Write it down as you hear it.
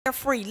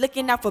carefree,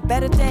 looking out for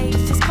better days.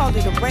 Just call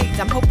it a raise,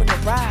 I'm hoping to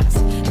rise.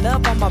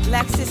 Love on my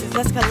black sisters,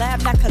 let's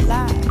collab, not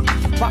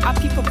collide. While our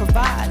people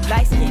provide,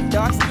 light skin,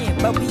 dark skin,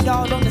 but we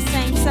all on the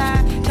same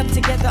side. Come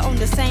together on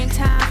the same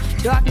time,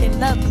 dark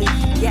and lovely.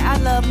 Yeah, I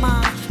love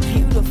mine,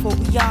 beautiful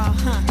we are,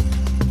 huh?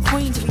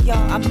 Queens we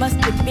are, I must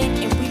admit,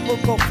 and we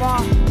will go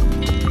far.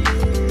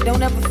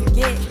 Don't ever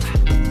forget,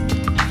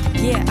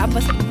 yeah, I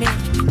must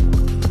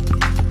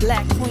admit,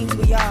 black queens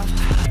we are.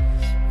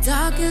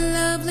 Dark and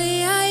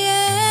lovely I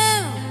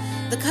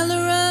am, the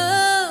color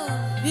of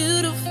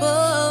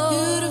beautiful,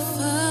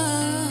 beautiful,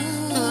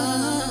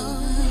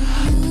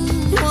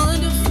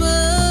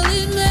 wonderful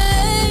it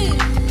made,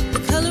 the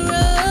color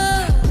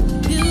of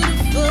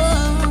beautiful,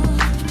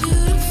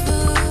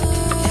 beautiful,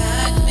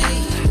 God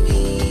made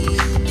me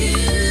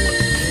beautiful.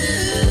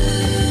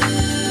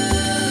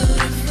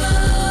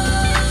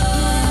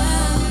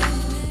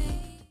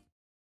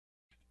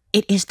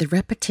 It is the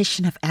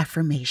repetition of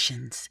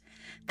affirmations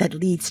that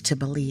leads to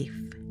belief.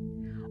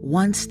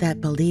 Once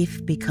that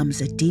belief becomes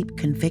a deep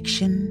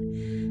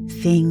conviction,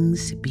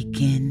 things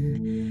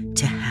begin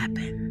to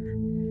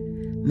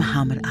happen.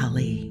 Muhammad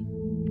Ali.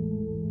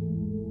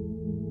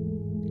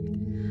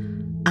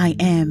 I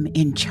am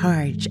in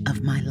charge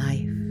of my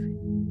life.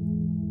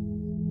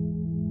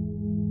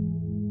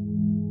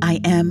 I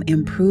am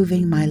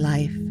improving my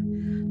life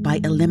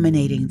by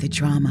eliminating the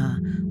drama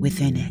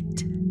within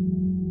it.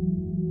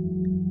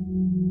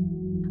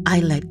 I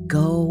let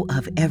go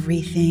of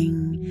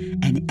everything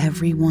and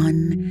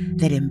everyone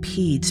that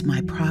impedes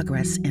my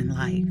progress in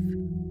life.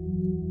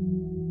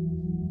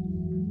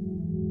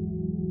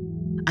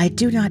 I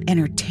do not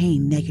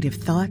entertain negative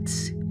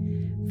thoughts,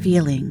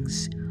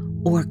 feelings,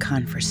 or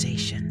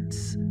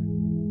conversations.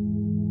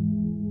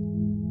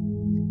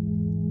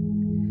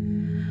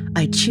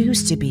 I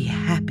choose to be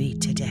happy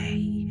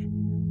today.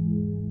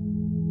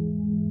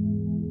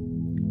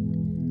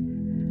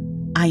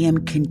 I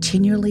am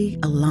continually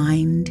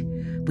aligned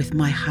with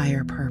my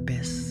higher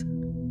purpose.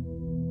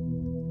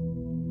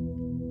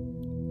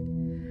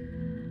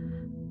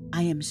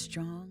 I am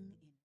strong.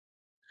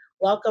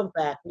 Welcome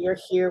back. We are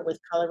here with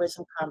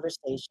Colorism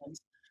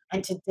Conversations,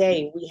 and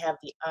today we have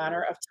the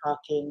honor of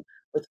talking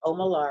with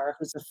Omalara,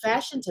 who's a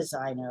fashion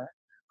designer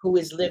who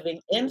is living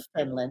in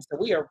Finland. So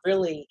we are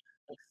really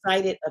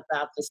excited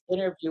about this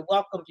interview.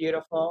 Welcome,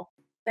 beautiful.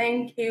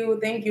 Thank you.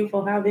 Thank you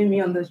for having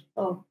me on the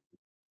show.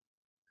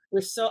 We're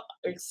so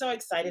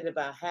excited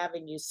about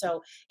having you.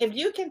 So if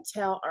you can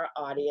tell our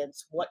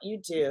audience what you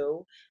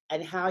do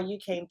and how you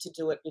came to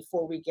do it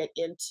before we get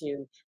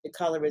into the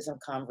colorism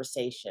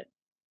conversation.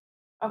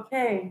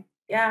 Okay.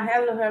 Yeah.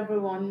 Hello,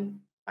 everyone.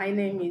 My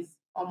name is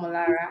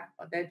Omalara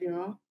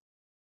Odediran.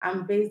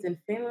 I'm based in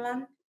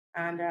Finland,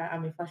 and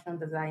I'm a fashion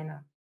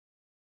designer.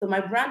 So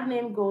my brand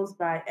name goes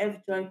by F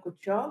Joy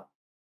Couture.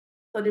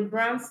 So the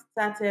brand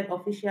started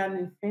officially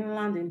in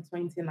Finland in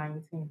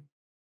 2019.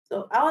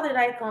 So how did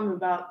I come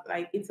about?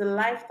 Like, it's a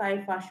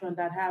lifestyle fashion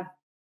that have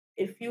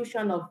a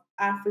fusion of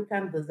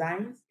African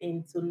designs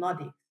into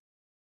Nordic.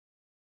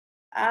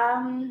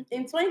 In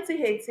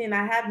 2018,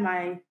 I had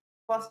my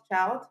first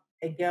child,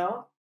 a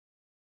girl.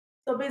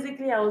 So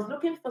basically, I was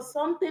looking for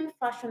something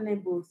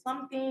fashionable,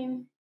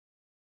 something,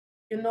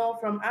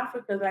 from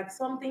Africa, like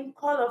something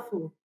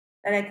colorful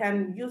that I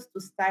can use to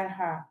style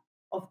her.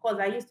 Of course,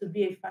 I used to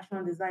be a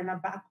fashion designer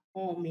back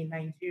home in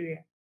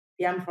Nigeria.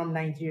 Yeah, I'm from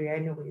Nigeria,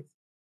 anyways.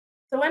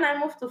 So when I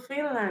moved to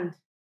Finland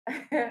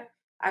and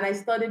I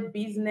studied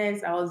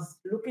business, I was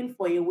looking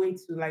for a way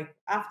to, like,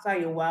 after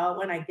a while,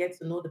 when I get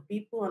to know the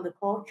people and the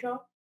culture,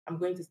 I'm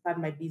going to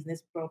start my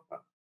business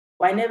proper.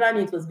 But I never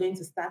knew it was going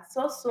to start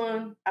so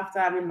soon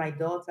after having my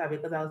daughter,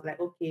 because I was like,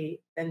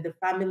 okay, then the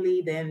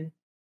family, then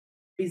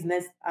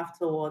business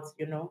afterwards.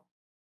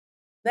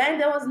 Then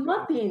there was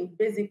nothing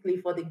basically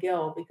for the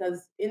girl,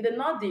 because in the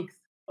Nordics,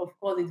 of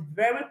course, it's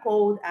very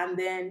cold, and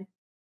then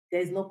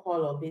there's no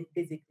color,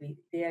 basically.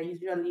 They are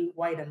usually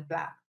white and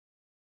black.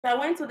 So I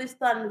went to this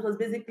store and it was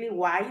basically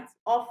white,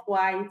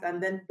 off-white,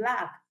 and then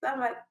black. So I'm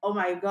like, oh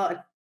my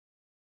God.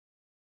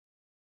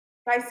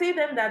 So I see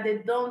them that they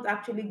don't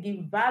actually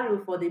give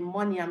value for the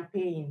money I'm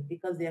paying,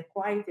 because they're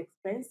quite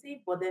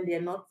expensive, but then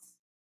they're not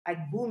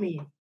like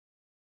booming.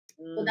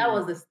 So that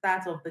was the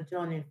start of the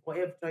journey for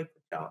F Joy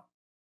Couture.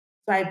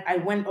 So I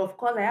went, of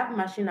course, I have a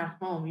machine at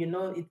home,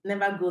 it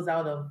never goes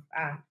out of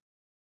hand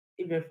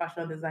if you're a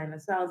fashion designer.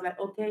 So I was like,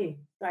 okay.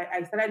 So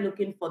I started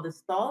looking for the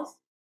stores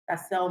that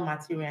sell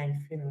material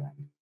in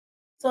Finland.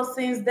 So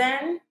since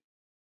then,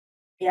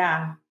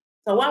 yeah.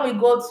 So when we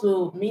go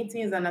to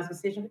meetings and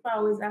association, people are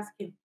always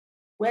asking,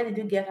 where did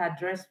you get her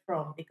dress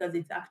from? Because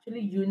it's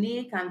actually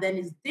unique, and then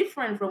it's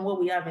different from what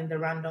we have in the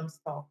random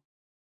store.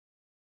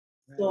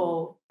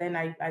 So then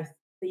I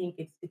think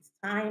it's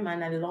time,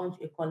 and I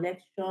launched a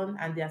collection,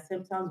 and the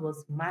acceptance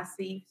was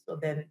massive. So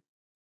then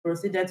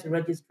proceeded to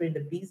registering the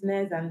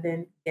business and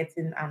then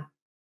getting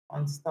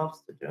on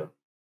stuff to do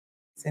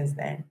since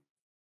then.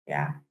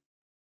 Yeah.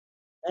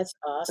 That's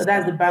awesome. So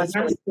that's the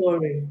background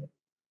story.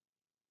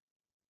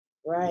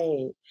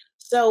 Right.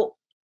 So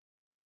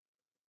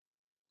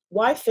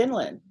why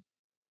Finland?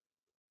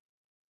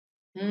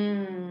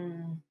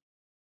 Mm,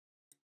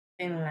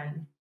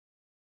 Finland.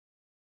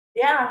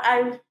 Yeah,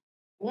 I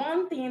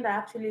one thing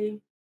that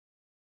actually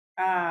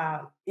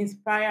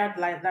inspired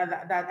like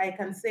that I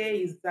can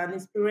say is an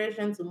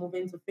inspiration to move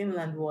into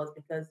Finland was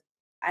because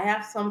I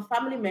have some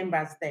family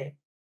members there.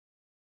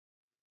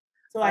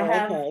 So I Oh,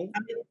 have okay.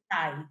 family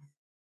ties.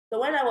 So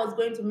when I was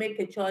going to make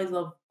a choice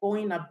of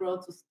going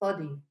abroad to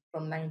study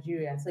from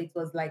Nigeria, so it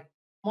was like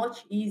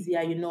much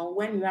easier,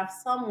 when you have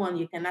someone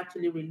you can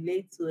actually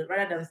relate to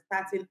rather than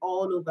starting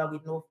all over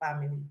with no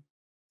family.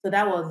 So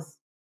that was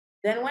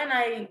then when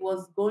I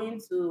got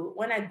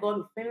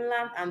to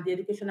Finland and the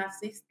educational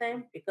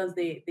system, because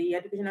the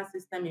educational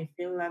system in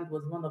Finland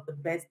was one of the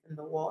best in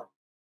the world.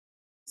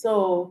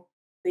 So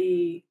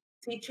the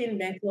teaching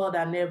method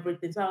and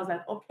everything. So I was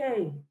like,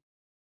 okay,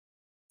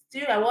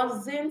 still, I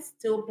wasn't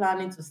still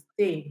planning to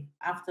stay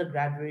after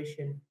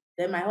graduation.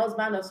 Then my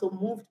husband also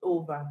moved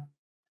over,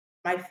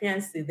 my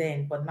fiancé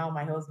then, but now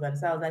my husband.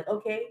 So I was like,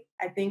 okay,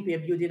 I think we're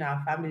building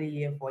our family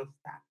here for a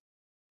start.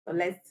 So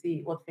let's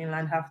see what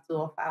Finland have to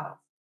offer us.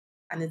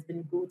 And it's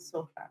been good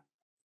so far.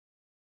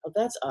 Oh,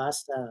 that's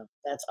awesome.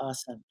 That's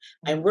awesome.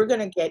 And Mm. we're going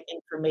to get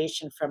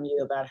information from you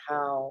about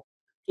how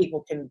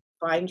people can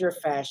find your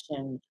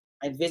fashion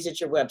and visit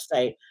your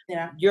website.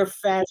 Yeah, Your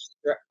fashions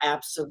are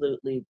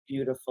absolutely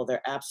beautiful.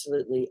 They're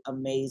absolutely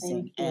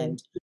amazing. thank you.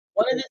 And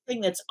one of the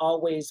things that's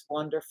always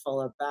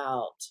wonderful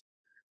about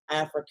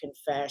African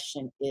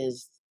fashion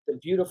is the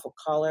beautiful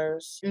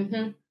colors,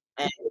 Mm-hmm.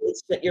 and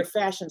it's that your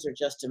fashions are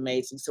just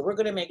amazing. So we're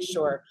gonna make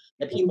sure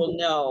that people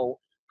know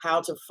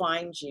how to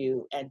find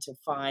you and to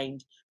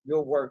find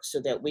your work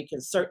so that we can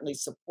certainly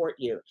support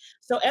you.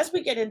 So as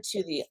we get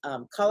into the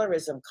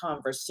colorism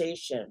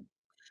conversation,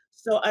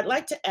 so I'd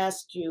like to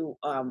ask you,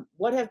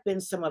 what have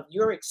been some of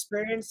your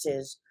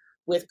experiences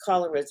with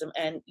colorism?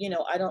 And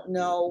I don't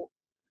know,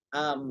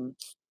 um,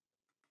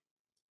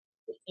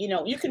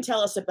 you can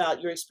tell us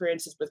about your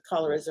experiences with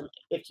colorism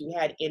if you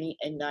had any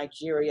in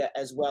Nigeria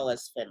as well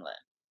as Finland.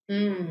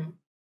 Mm.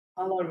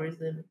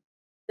 Colorism.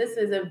 This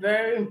is a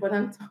very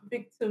important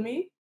topic to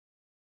me.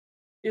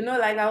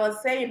 Like I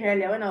was saying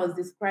earlier when I was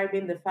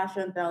describing the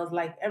fashion, that was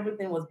like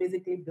everything was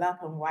basically black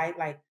and white,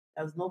 like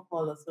there was no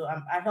color. So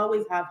I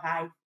always have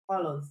high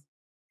colors.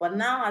 But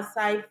now,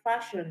 aside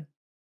fashion,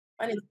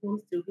 when it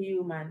comes to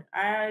human,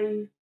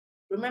 I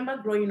remember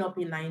growing up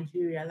in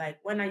Nigeria. Like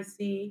when I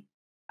see,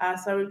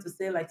 sorry to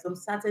say, like some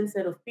certain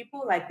set of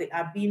people, like the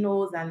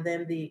albinos and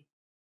then the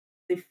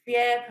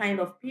fair kind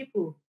of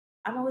people.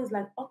 I'm always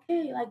like,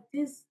 okay, like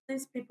these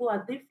people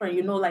are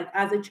different. Like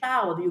as a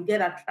child, you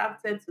get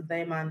attracted to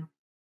them and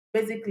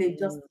basically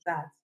just Mm,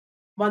 that.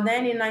 But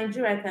then in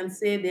Nigeria, I can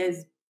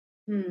say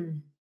hmm,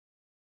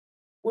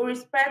 we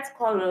respect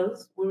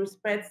colors, we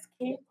respect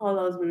skin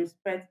colors, we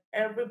respect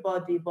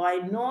everybody. But I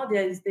know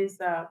there is this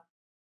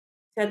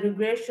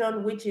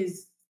segregation which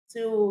is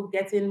still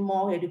getting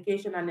more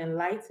education and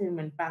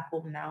enlightenment back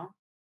home now.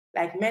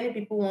 Like many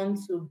people want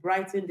to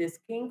brighten their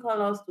skin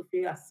colors to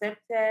feel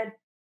accepted,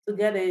 to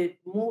get a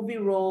movie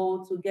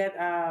role, to get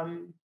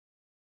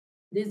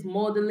this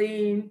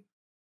modeling.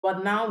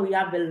 But now we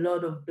have a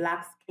lot of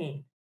black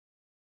skin.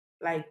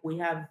 Like we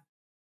have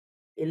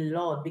a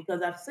lot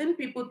because I've seen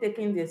people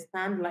taking their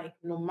stand like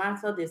no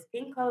matter the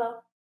skin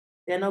color,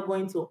 they're not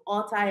going to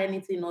alter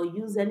anything or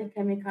use any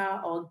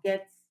chemical or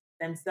get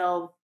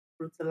themselves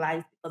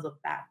brutalized because of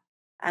that.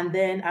 And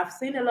then I've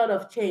seen a lot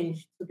of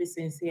change, to be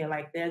sincere.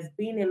 Like there's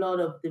been a lot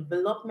of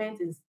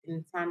development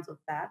in terms of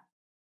that.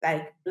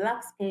 Like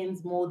black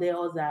skins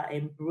models are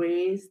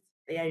embraced,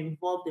 they are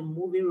involved in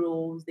movie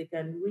roles, they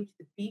can reach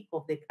the peak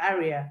of their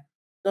career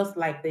just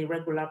like the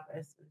regular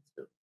person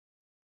too.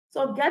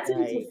 So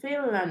getting to right.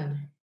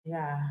 Finland,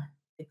 yeah,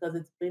 because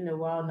it's been a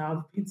while now.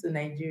 I've been to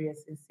Nigeria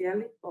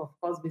sincerely. Of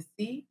course, we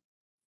see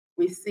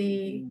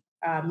Mhm.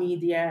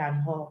 media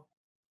and all.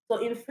 So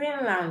in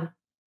Finland,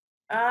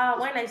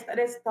 when I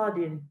started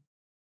studying,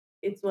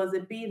 it was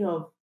a bit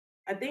of,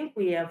 I think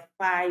we have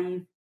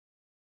 5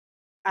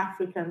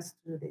 African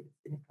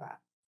students in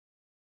class.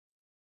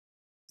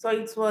 So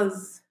it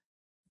was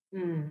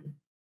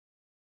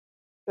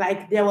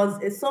like there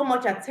was so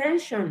much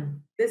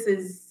attention. This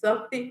is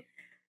something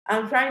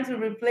I'm trying to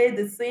replay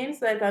the scene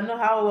so I can know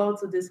how well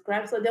to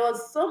describe. So there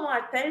was so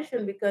much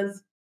attention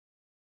because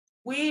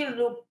we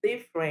look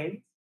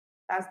different.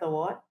 That's the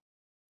word.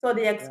 So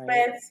they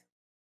Right. expect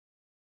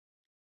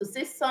to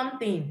see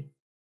something.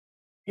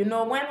 When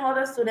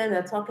other students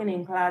are talking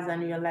in class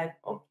and you're like,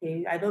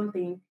 okay, I don't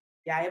think,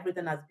 yeah,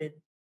 everything has been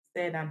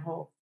said and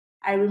all.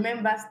 I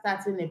remember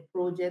starting a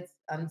project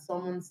and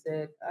someone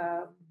said,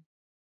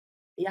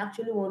 he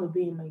actually want to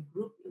be in my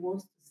group. He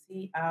wants to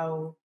see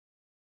how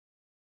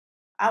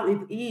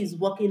it is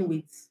working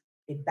with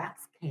a dark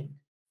skin,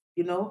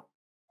 you know?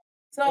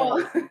 So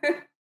Right.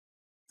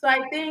 so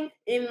I think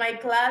in my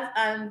class,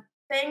 and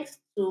thanks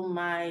to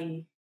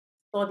my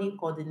study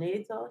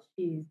coordinator,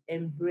 she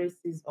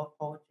embraces our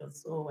culture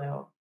so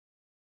well.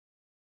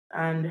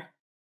 And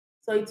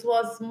so it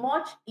was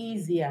much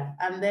easier.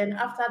 And then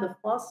after the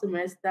first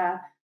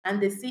semester,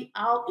 and they see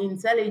how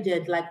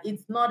intelligent, like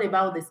it's not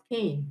about the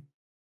skin.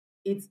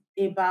 it's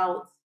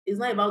about it's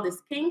not about the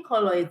skin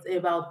color, it's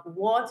about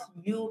what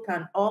you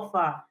can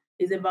offer.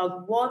 It's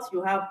about what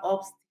you have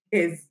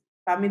upstairs.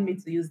 Permit me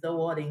to use the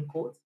word in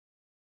quotes.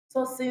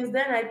 So since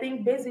then, I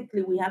think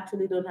basically we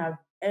actually don't have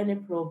any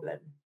problem.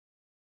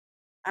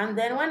 And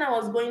then when I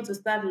was going to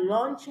start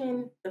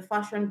launching the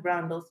fashion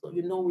brand, also,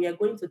 we are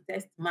going to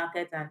test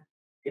market, and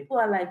people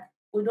are like,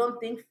 we don't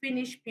think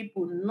Finnish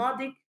people,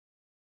 Nordic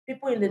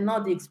people in the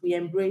Nordics, we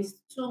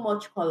embrace too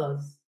much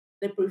colors.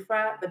 They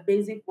prefer the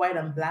basic white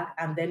and black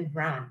and then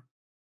brown.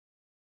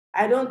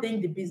 I don't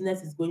think the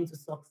business is going to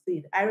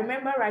succeed. I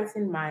remember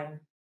writing my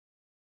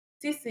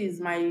thesis,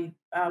 my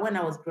when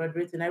I was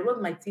graduating, I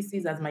wrote my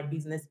thesis as my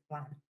business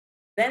plan.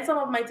 Then some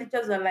of my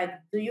teachers were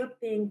like, "Do you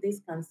think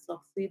this can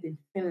succeed in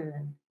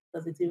Finland?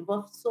 Because it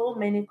involves so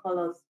many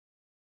colors,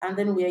 and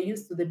then we are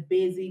used to the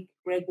basic,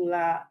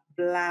 regular,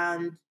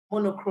 bland,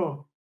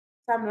 monochrome."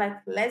 So I'm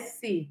like, let's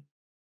see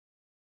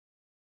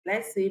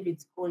if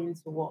it's going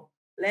to work.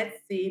 Let's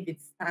see if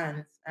it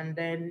stands,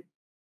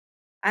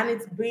 and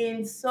it's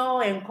been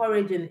so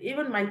encouraging.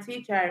 Even my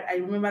teacher, I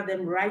remember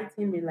them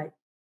writing me like,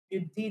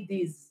 "You did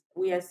this.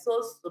 We are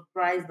so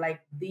surprised.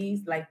 Like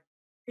these, like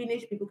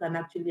Finnish people can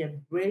actually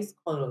embrace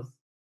colors."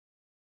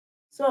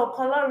 So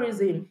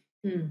colorism,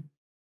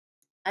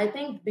 I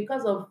think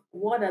because of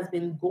what has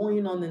been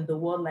going on in the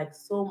world, like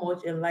so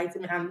much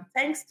enlightenment, and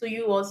thanks to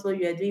you also,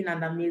 you are doing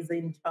an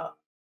amazing job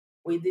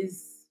with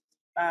this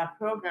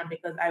program,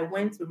 because I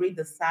went to read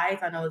the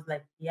site and I was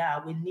like,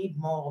 yeah, we need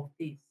more of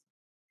this.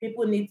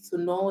 People need to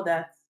know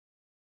that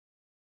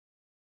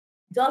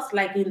just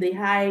like in the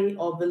eye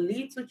of a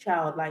little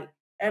child, like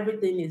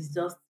everything is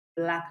just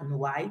black and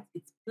white.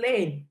 It's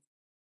plain.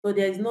 So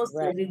there is no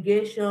Right.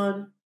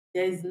 segregation.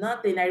 There is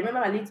nothing. I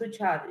remember a little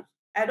child.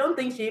 I don't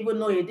think she even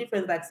know a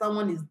difference. Like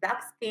someone is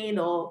dark skinned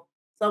or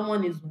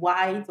someone is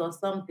white or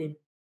something.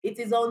 It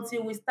is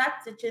until we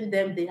start teaching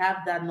them they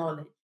have that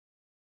knowledge.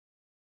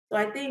 So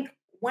I think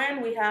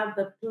when we have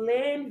the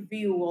plain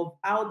view of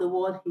how the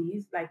world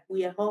is, like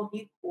we are all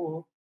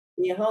equal,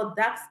 we are all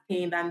dark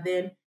skinned, and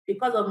then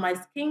because of my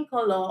skin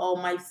color or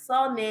my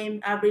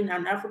surname having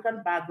an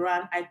African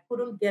background, I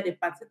couldn't get a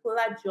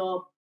particular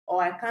job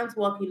or I can't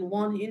work in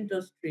one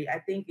industry. I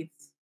think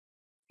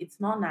it's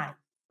not nice.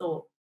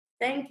 So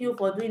thank you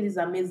for doing this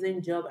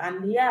amazing job.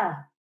 And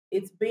yeah,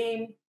 it's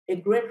been a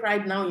great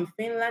ride now in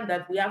Finland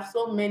that we have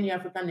so many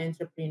African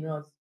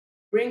entrepreneurs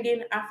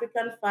bringing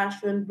African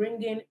fashion,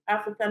 bringing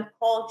African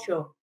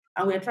culture,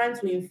 and we're trying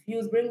to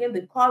infuse, bringing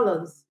the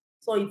colors.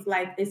 So it's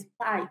like a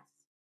spice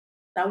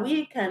that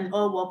we can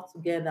all work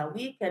together.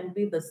 We can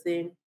be the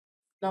same,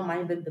 not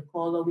minding the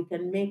color. We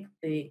can make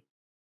the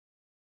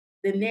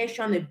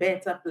nation a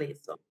better place.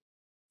 So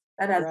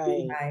that has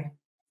been Right. my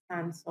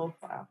stand so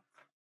far.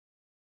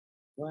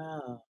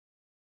 Wow.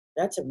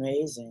 That's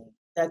amazing.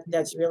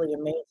 That's really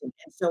amazing.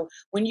 And so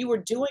when you were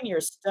doing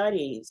your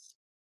studies,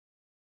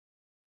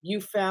 you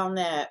found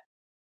that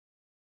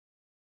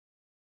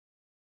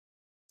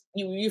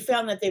you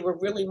found that they were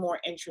really more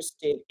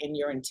interested in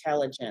your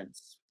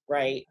intelligence,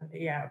 right,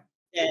 Yeah,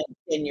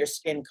 than your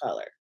skin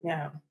color.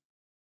 yeah.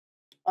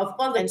 Of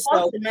course, the And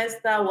first so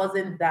semester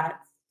wasn't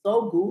that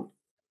so good,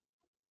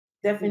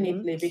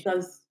 mhm, definitely,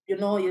 because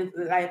it's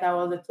like I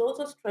was a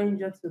total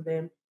stranger to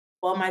them.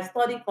 But my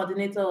study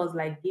coordinator was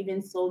like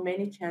giving so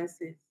many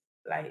chances.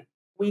 Like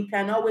we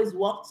can always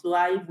walk to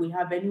her if we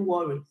have any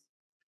worries.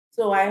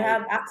 So I right,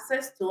 have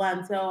access to her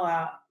and tell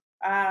her,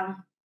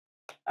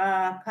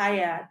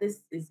 Kaya,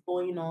 this is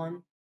going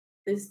on,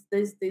 this,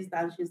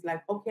 and she's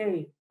like,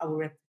 okay, I will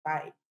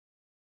rectify it.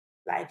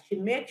 Like she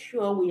makes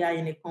sure we are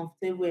in a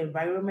comfortable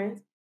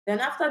environment. Then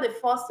after the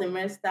first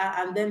semester,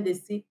 and then they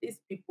see these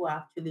people are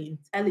actually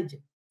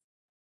intelligent.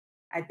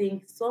 I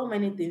think so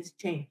many things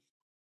change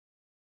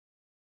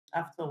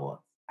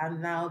afterwards.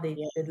 And now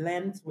yeah, they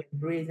learn to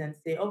embrace and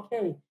say,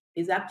 okay,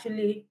 it's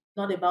actually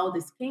not about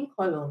the skin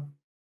color,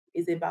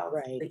 it's about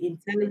right. the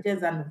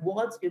intelligence and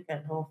what you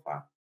can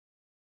offer.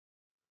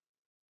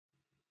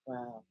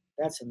 Wow,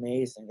 that's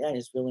amazing. That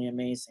is really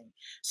amazing.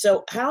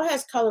 So how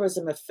has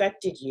colorism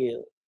affected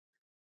you?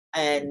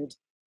 And,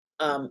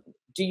 um,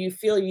 do you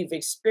feel you've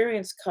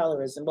experienced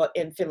colorism, well,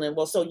 in Finland?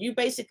 Well, so you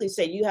basically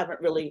say you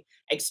haven't really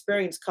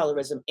experienced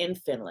colorism in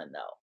Finland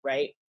though,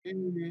 right?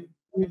 Mhm.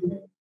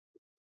 Mhm.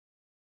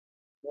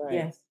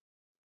 Right. Yes.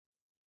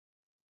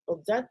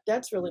 Well,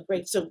 that's really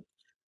great. So,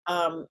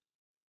 um,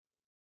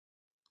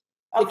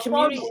 the Of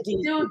course, community we the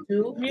still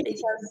do community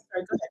because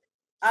sorry, go ahead.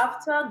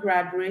 after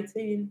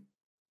graduating,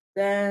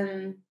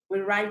 then we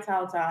write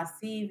out our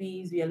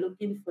CVs, we are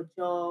looking for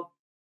job.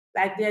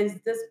 Like there's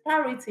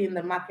disparity in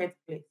the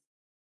marketplace.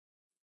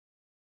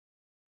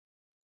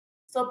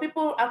 So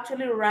people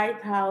actually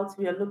write out,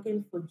 we are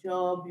looking for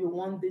job, you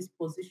want this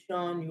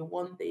position, you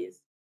want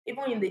this.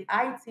 Even in the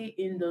IT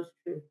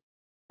industry,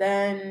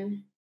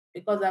 then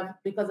because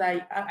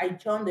I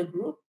joined the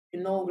group,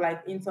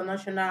 like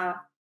international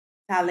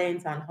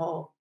talent and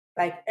all.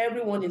 Like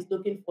everyone is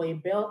looking for a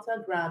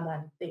belter ground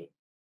and thing.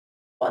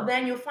 But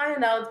then you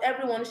find out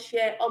everyone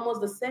share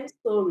almost the same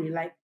story.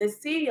 Like they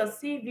see your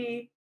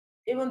CV,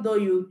 even though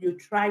you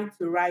try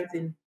to write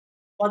in,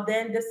 but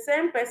then the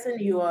same person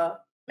you are,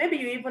 maybe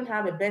you even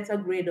have a better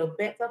grade or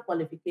better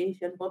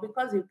qualification, but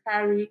because you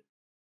carry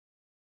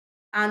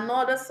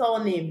another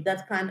surname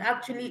that can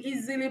actually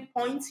easily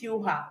point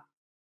you out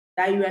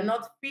that you are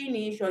not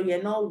Finnish or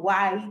you're not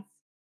white,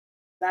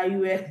 that you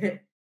were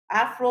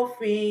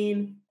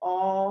Afrofin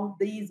or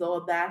this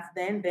or that,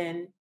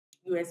 then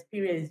you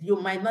experience. You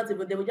might not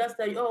even, they will just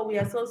tell you, oh, we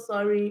are so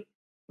sorry,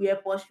 we are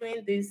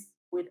pursuing this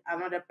with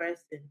another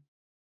person.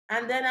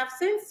 And then I've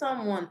seen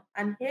someone,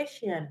 an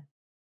Haitian,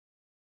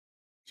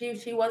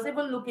 she was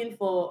even looking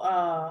for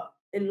a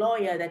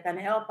lawyer that can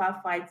help her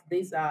fight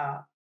this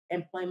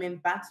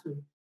employment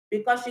battle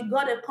because she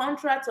got a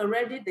contract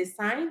already, they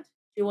signed.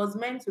 She was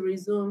meant to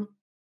resume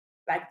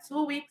like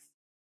 2 weeks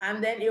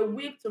and then a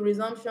week to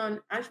resumption,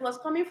 and she was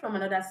coming from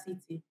another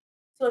city.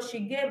 So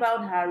she gave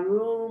out her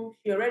room,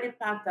 she already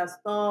packed her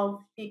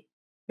stuff. She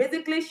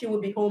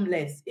will be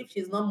homeless if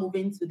she's not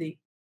moving to the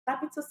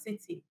capital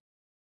city.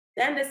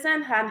 Then they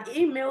sent her an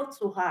email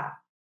to her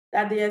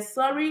that they are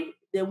sorry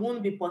they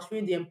won't be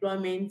pursuing the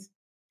employment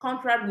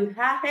contract with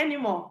her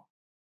anymore.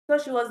 So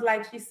she was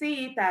like, she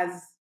see it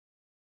as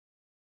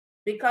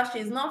because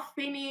she's not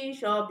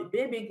Finnish or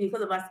maybe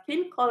because of her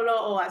skin color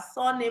or her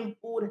surname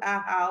pulled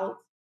her out,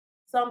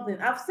 something.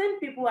 I've seen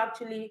people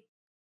actually,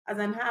 as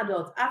an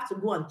adult, have to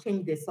go and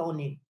change their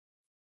surname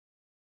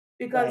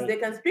because they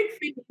Right. can speak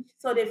Finnish,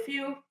 so they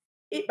feel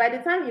it, by the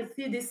time you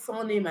see this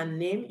surname and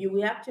name, you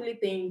will actually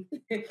think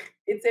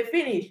it's a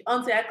Finnish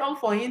until I come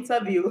for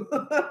interview.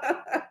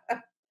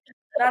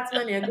 That's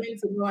when you're going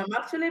to know I'm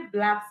actually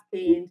black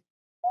skinned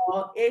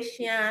or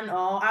Asian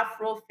or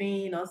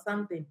Afro-Fin or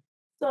something.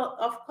 So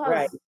of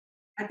Right. course,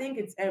 I think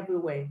it's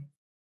everywhere.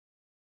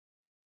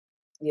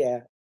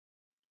 Yeah.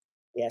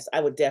 Yes, I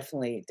would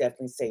definitely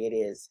say it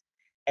is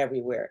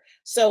everywhere.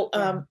 So,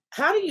 Yeah,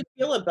 how do you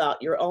feel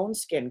about your own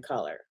skin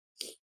color?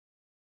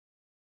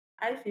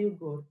 I feel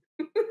good.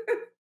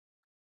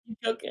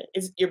 Okay,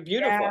 you're Yeah,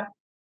 beautiful.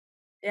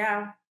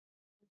 yeah,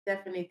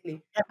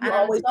 definitely. Have you And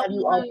always have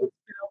you someone, always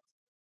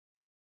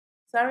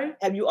sorry,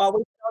 have you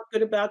always felt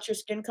good about your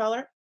skin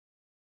color?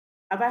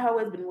 have I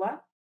always been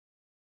what?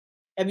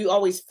 Have you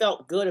always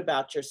felt good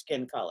about your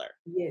skin color?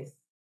 Yes.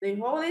 The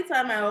only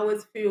time I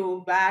always feel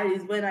bad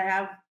is when I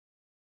have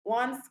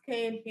one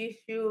skin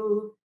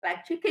issue,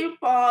 like chicken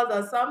pox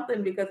or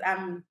something, because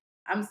I'm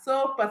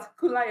so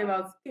particular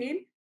about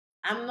skin.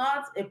 I'm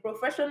not a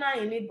professional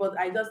in it, but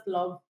I just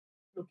love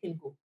looking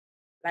good.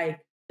 Like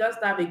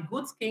just have a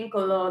good skin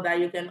color that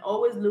you can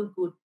always look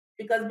good.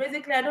 Because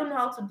basically I don't know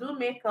how to do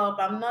makeup.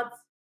 I'm not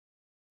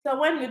so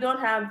when you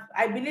don't have,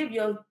 I believe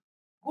your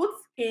good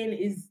skin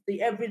is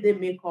the everyday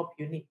makeup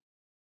you need.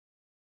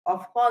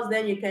 Of course,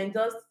 then you can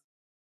just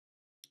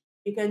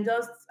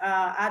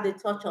add a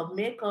touch of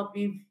makeup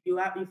if you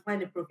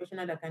find a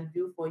professional that can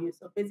do for you.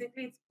 So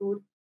basically, it's good.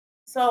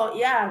 So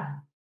yeah,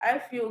 I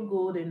feel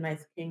good in my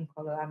skin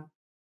color. I'm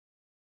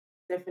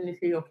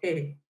definitely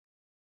okay.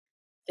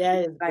 That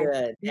It's is like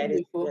good. That is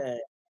beautiful. good.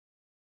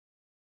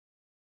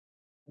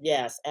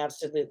 Yes,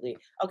 absolutely.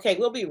 Okay,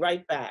 we'll be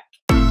right back.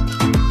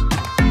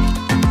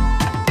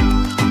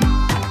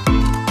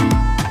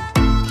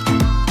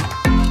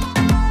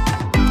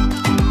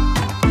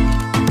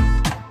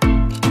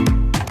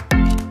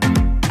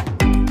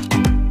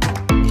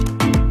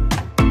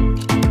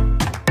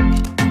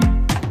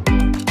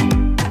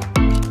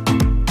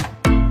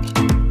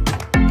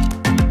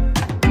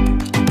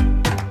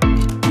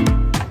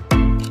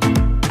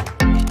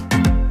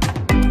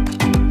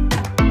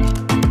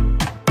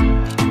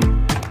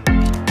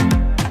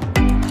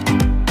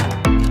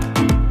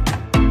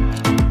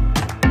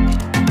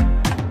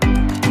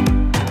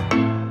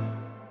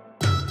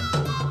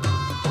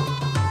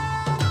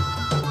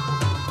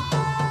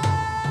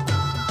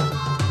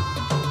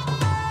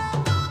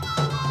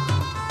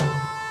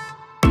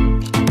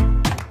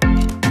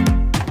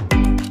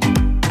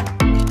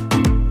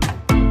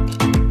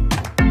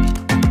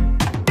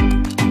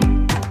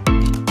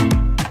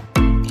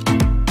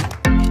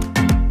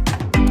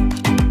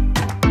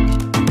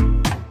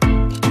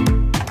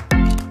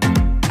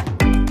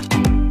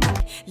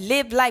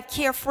 Live life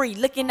carefree,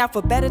 looking out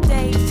for better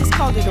days. Just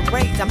call it a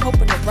raise, I'm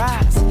hoping to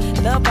rise.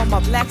 Love on my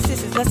black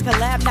sisters, let's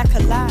collab, not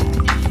collide.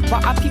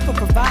 While our people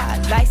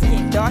provide, light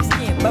skin, dark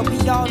skin, but we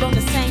all on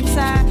the same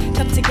side.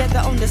 Come together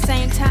on the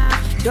same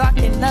time, dark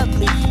and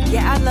lovely.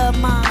 Yeah, I love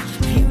mine,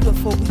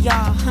 beautiful we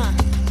are, huh?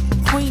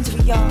 Queens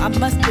we are, I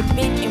must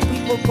admit, and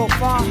we will go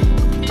far.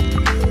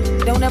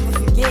 Don't ever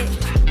forget,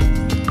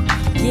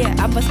 yeah,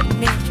 I must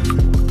admit,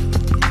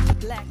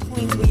 black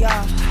queens we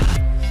are.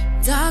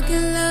 Dark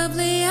and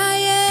lovely I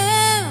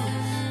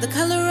am, the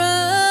color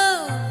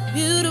of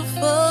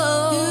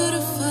beautiful,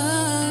 beautiful,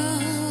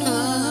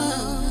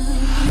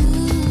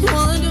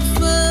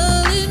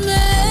 wonderful it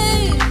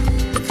made,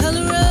 the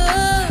color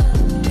of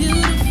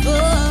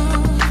beautiful,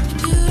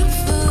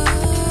 beautiful,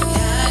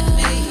 God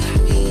made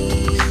me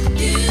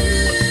beautiful,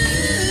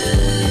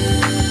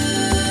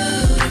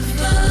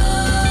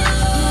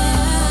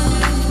 God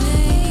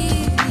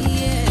made me,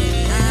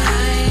 yeah,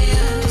 I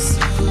am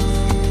so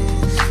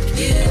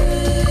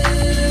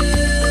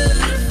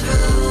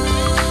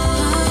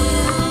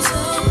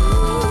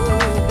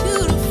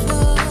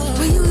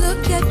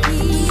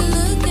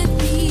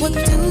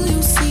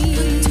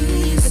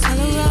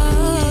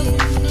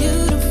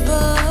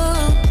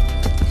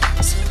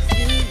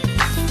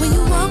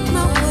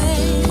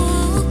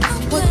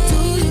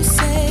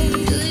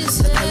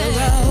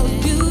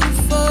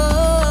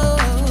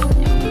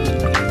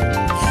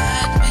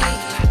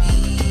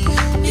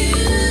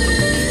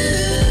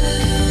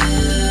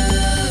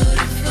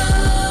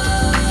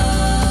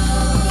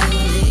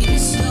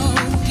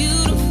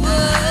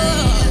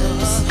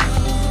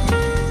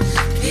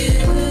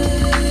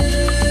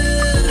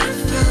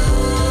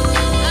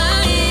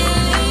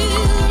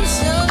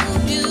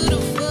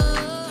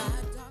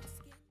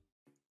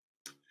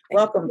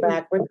Thank Welcome you.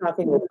 back. We're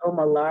talking with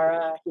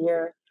Omalara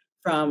here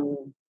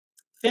from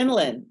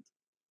Finland,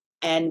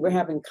 and we're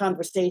having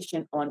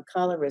conversation on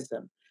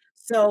colorism.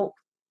 So,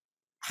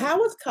 how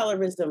was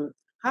colorism?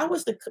 How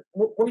was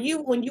were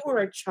you when you were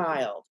a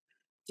child?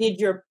 Did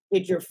your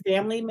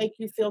family make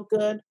you feel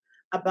good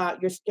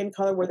about your skin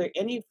color? Were there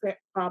any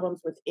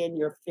problems within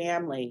your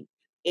family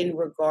in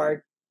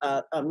regard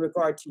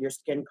to your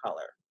skin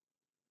color?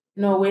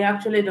 No, we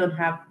actually don't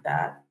have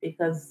that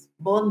because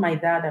both my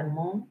dad and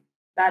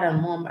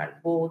mom are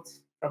both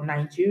from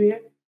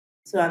Nigeria.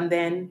 So, and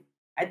then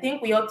I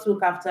think we all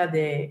took after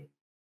the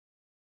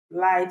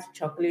light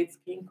chocolate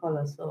skin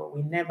color. So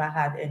we never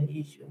had any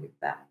issue with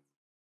that,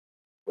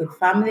 with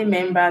family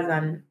members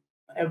and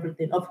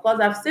everything. Of course,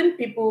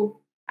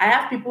 I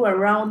have people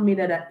around me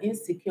that are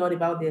insecure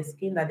about their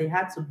skin, that they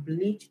had to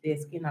bleach their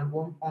skin at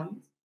one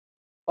point.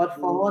 But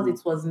for us, Mm,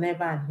 it was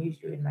never an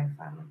issue in my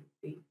family.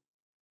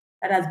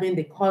 That has been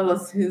the color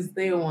since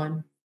day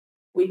one.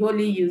 We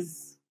only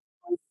use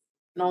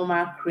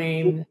normal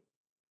cream,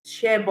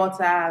 shea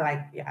butter,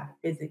 like, yeah,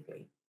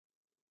 basically,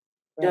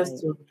 just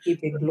right. to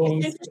keep a It's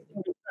glowing skin.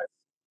 interesting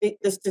because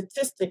the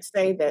statistics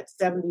say that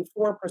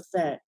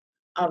 74%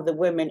 of the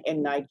women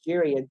in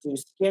Nigeria do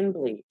skin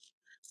bleach.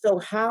 So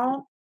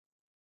how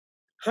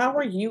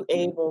are you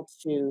able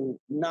to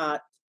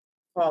not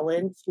fall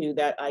into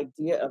that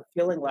idea of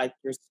feeling like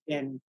your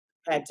skin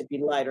had to be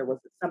lighter? Was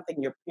it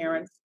something your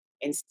parents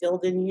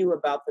instilled in you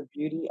about the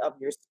beauty of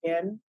your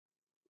skin?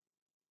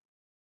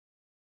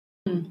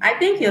 I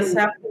think your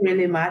circle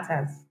really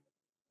matters.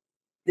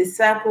 The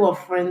circle of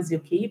friends you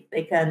keep,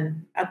 they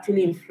can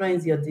actually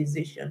influence your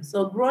decision.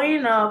 So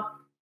growing up,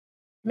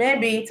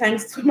 maybe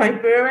thanks to my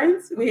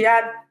parents, we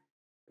had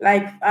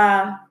like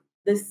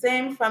the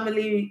same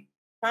family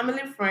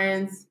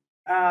friends,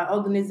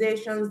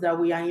 organizations that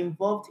we are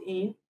involved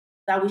in,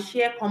 that we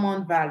share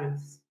common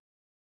values.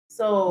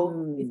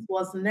 So it Mm,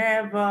 was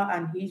never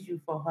an issue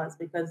for us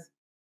because,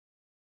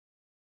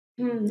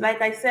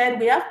 like I said,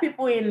 we have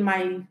people in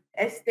my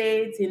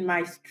estate, in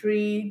my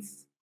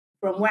streets,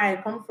 from where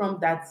I come from,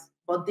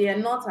 but they are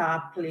not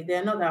they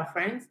are not our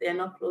friends, they are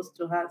not close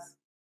to us.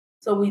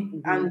 So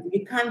mhm,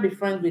 you can't be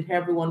friends with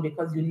everyone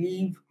because you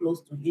live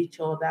close to each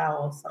other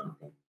or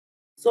something.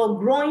 So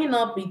growing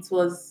up, it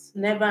was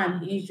never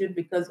an issue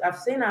because I've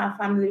seen our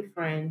family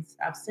friends,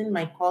 I've seen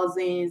my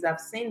cousins,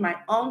 I've seen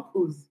my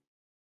uncles,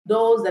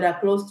 those that are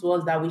close to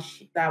us that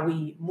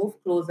we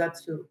move closer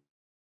to.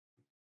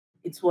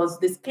 It was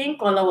the skin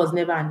color was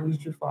never an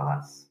issue for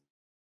us.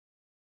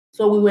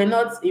 So we were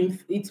not in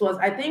it was,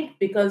 I think,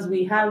 because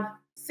we have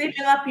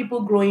similar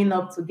people growing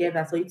up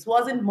together. So it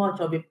wasn't much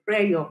of a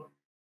prayer.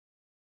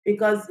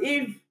 Because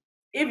if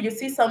you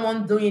see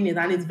someone doing it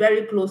and it's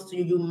very close to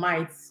you, you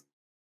might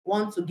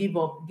want to give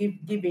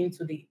in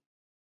to the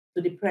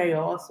prayer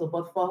also.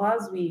 But for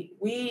us,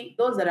 we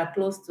those that are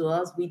close to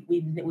us, we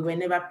were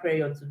never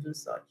prayer to do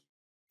such.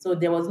 So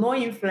there was no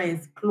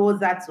influence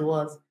closer to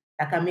us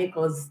that can make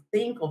us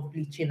think of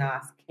bleaching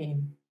our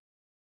skin.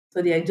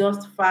 So they are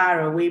just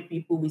far away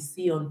people we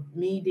see on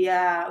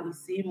media, we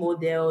see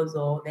models,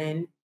 or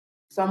then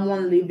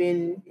someone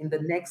living in the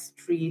next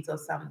street or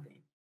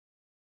something.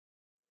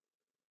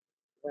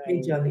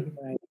 right, Majorly.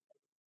 right,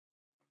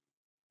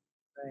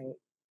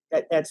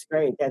 right. That's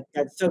great.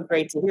 That's so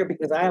great to hear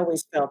because I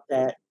always felt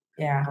that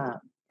Yeah. um,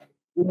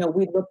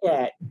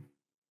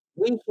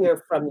 we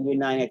hear from the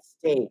United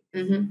States.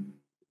 Mm-hmm.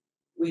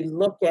 We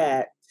look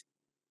at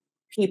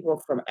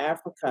people from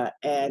Africa,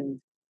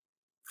 and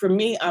for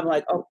me, I'm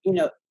like, oh,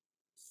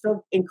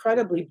 so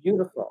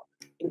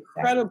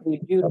Exactly.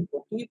 incredibly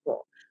beautiful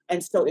people.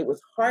 And so it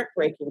was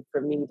heartbreaking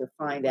for me to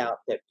find out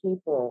that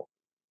people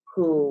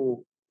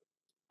who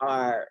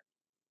are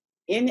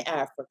in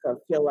Africa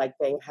feel like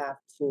they have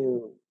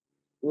to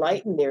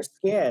lighten their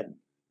skin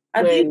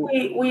I think when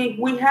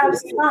we have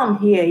some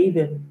here,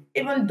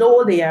 even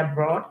though they are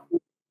abroad,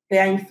 they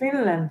are in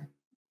Finland.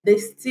 They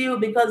still,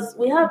 because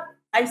we have,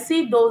 I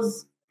see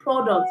those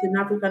products in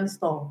African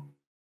store.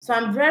 So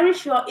I'm very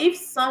sure if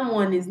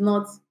someone is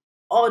not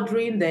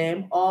ordering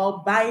them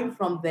or buying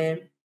from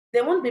them,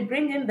 they won't be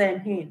bringing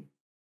them in,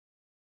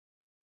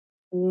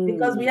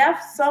 because we mm,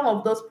 have some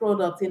of those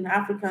products in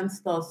African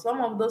stores,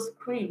 some of those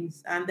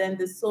creams, and then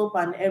the soap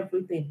and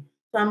everything.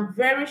 So I'm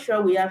very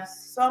sure we have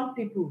some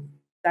people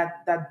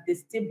that they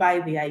still buy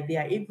the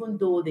idea, even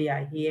though they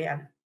are here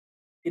and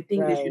they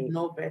think they should right.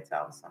 know better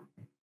or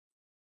something.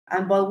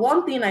 And but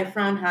one thing I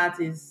found out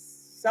is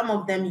some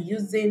of them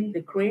using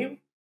the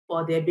cream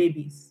for their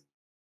babies.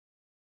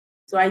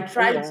 So I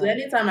Oh try to, wow.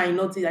 anytime I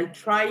notice, I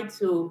try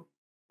to,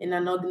 in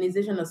an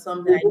organization or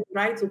something, I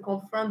try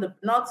to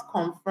not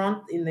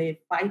confront in a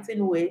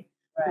fighting way.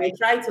 I Right,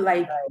 try to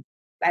right.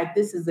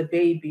 this is a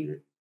baby.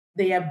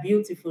 They are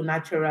beautiful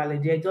naturally.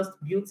 They're just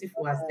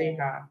beautiful as they Oh,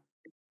 are.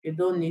 You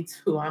don't need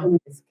to harm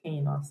the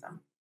skin or something.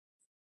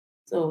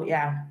 So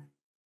yeah.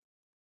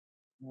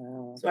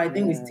 wow, So I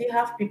think we yeah, still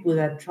have people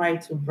that try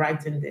to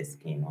brighten their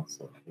skin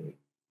also.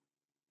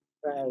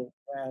 right,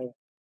 right.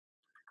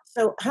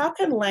 So how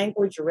can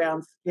language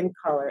around skin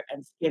color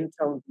and skin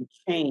tone be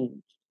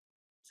changed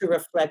to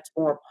reflect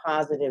more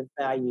positive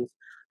values.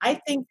 I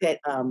think that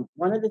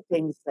one of the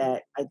things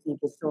that I think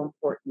is so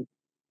important,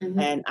 Mm-hmm.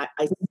 and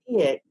I see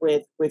it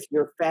with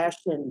your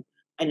fashion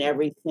and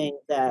everything,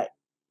 that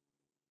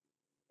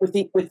with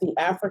the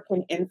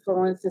African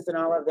influences and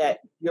all of that,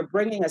 you're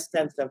bringing a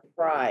sense of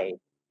pride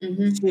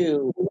Mm-hmm.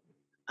 to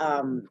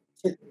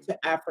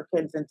to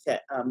Africans and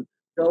to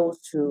those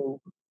who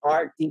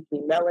are deeply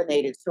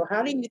melanated. So,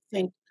 how do you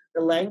think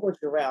the language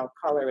around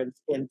color and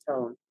skin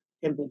tone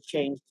can be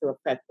changed to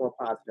affect more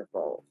positive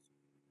roles?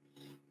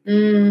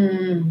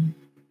 Mm.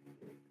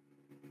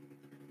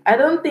 I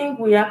don't think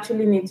we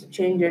actually need to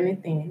change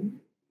anything.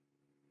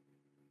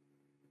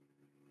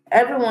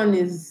 Everyone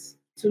is,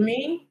 to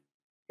me,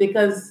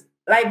 because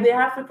like the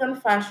African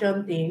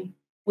fashion thing,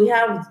 we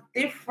have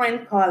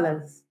different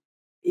colors.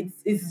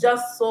 It's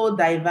just so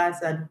diverse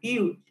and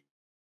huge.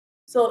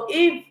 So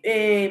if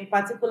a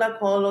particular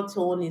color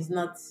tone is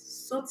not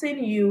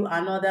suiting you,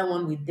 another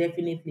one will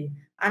definitely.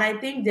 And I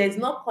think there's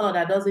no color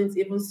that doesn't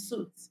even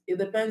suit. It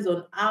depends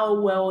on how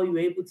well you're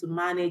able to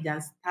manage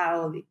and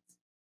style it.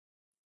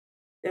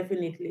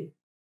 Definitely.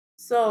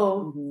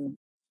 So Hmm.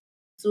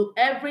 to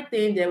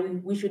everything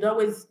that we should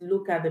always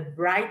look at the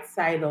bright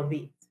side of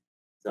it.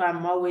 So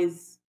I'm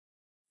always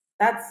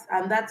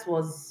that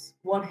was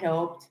what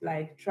helped,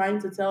 like trying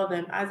to tell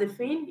them as a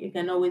fin, you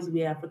can always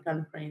wear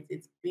African print.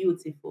 It's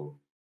beautiful.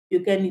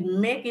 You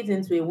can make it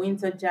into a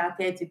winter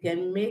jacket, you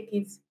can make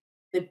it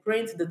the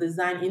print, the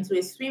design into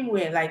a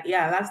swimwear. Like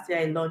yeah, last year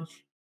I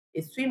launched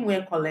a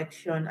swimwear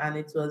collection and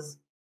it was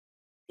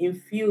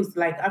infused,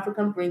 like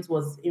African print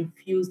was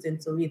infused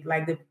into it,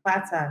 like the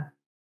pattern,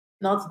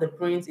 not the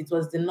print. It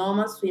was the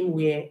normal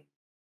swimwear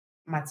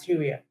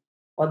material.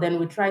 But then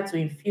we try to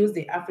infuse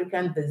the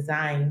African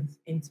designs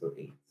into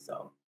it.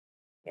 So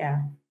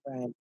yeah.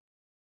 Right,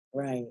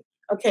 right.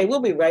 Okay, we'll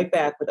be right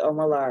back with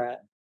Omalara.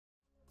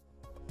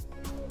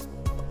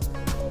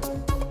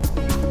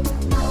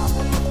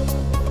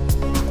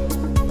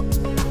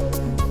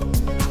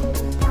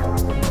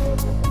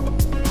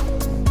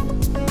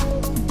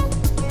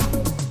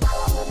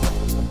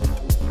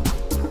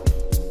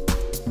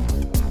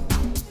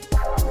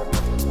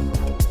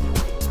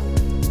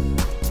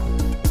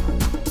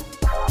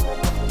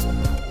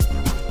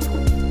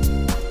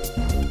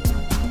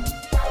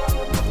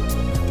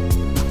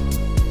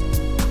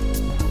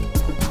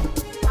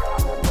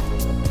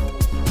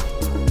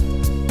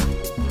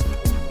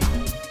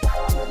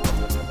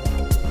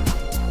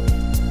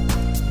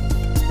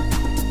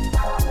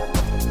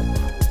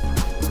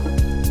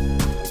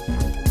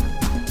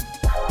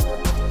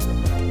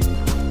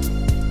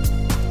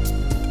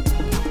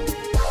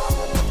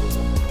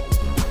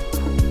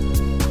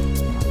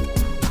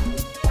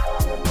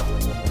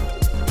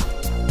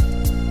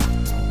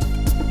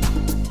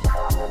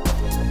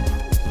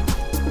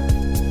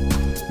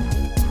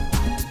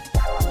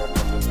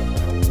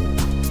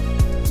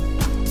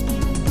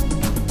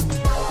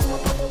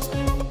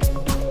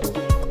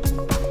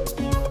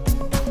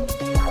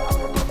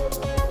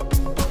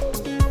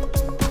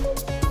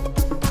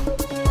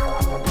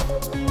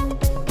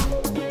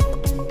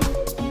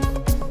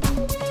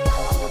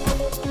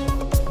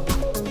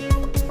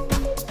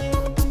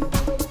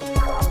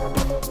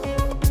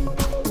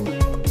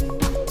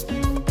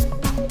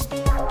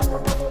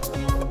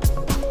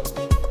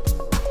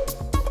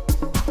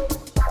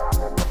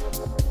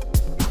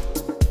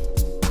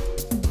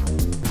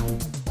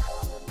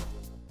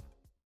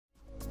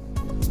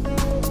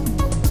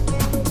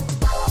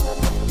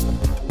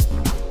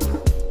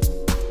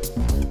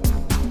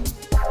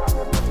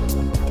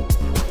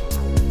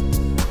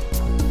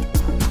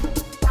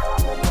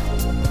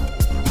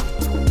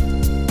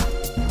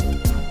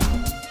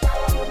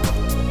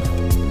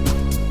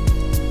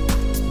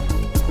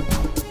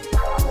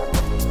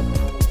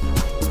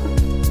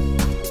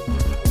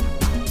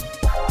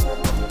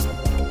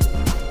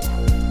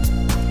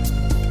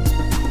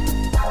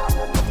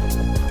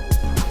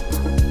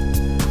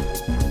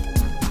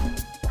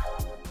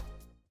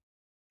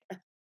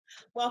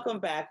 Welcome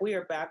back. We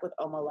are back with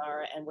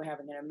Omalara, and we're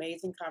having an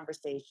amazing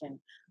conversation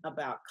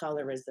about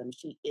colorism.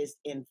 She is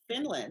in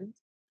Finland,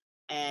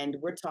 and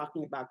we're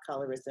talking about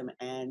colorism.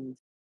 And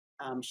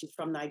she's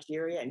from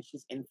Nigeria, and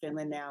she's in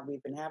Finland now.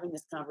 We've been having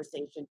this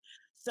conversation.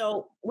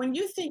 So, when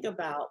you think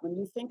about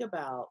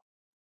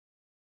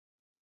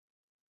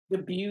the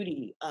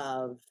beauty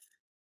of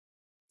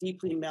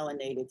deeply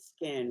melanated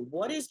skin,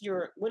 what is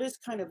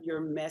kind of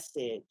your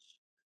message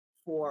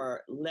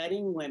for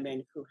letting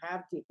women who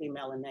have deeply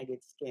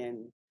melanated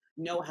skin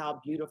know how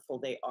beautiful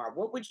they are?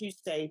 What would you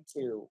say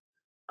to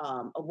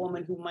a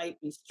woman who might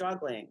be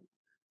struggling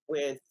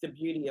with the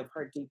beauty of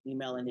her deeply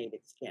melanated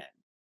skin?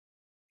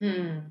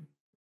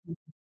 Hmm.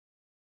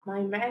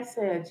 My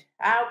message.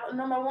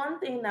 Number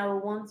one thing I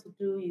would want to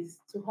do is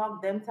to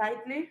hug them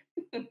tightly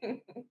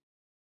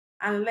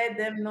and let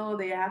them know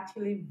they're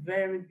actually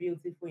very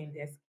beautiful in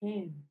their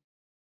skin.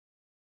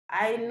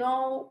 I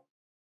know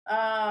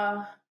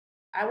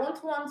I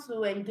won't want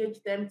to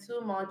engage them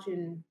too much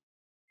in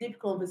deep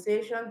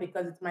conversation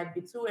because it might be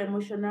too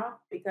emotional.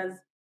 Because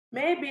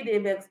Maybe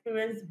they've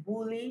experienced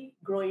bully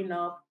growing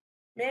up.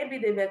 Maybe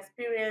they've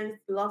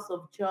experienced loss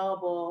of job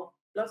or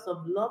loss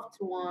of loved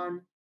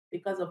one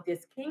because of their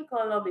skin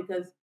color.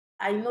 Because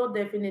I know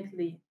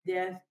definitely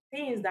there are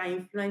things that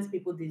influence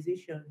people's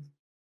decisions.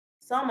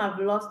 Some have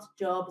lost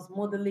jobs,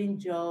 modeling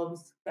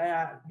jobs,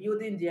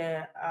 building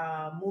their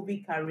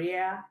movie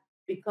career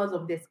because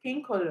of their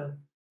skin color.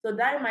 So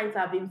that might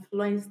have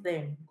influenced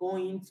them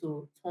going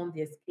to tone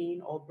their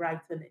skin or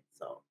brighten it.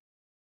 So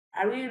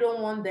I really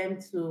don't want them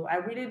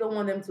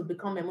to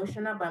become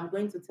emotional, but I'm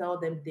going to tell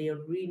them they're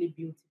really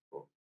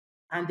beautiful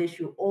and they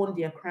should own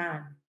their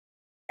crown.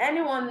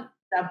 Anyone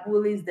that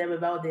bullies them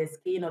about their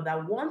skin or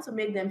that wants to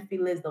make them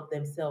feel less of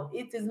themselves,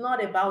 it is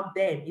not about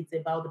them, it's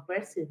about the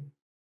person.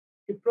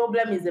 The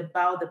problem is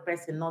about the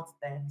person, not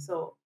them.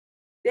 So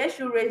they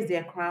should raise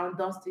their crown,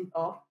 dust it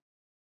off,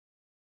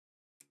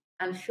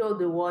 and show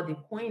the world the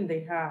queen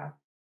they are.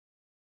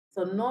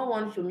 So no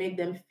one should make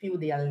them feel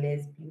they are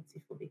less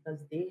beautiful because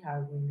they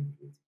are really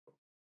beautiful.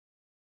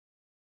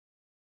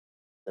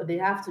 So they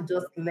have to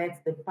just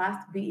let the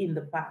past be in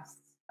the past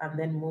and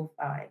then move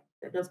ahead.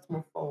 They just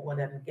move forward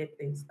and get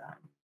things done.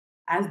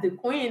 As the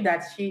queen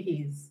that she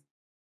is.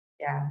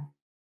 Yeah.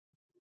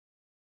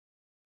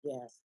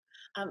 Yes.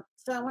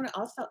 So I want to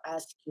also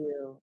ask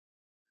you,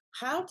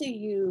 how do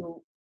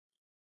you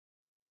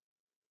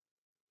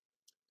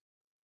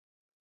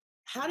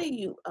how can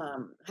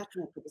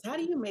I put this? How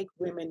do you make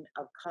women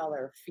of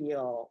color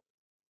feel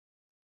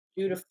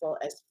beautiful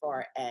as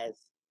far as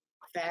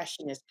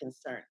fashion is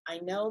concerned? I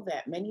know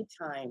that many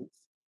times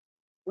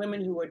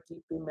women who are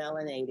deeply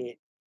melanated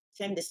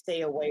tend to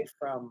stay away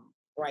from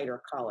brighter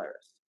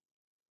colors.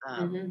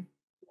 Um, Hmm.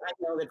 I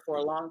know that for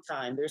a long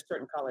time, there's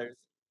certain colors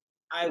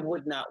I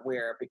would not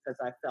wear because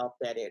I felt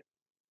that it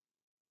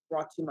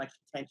brought too much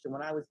attention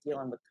when I was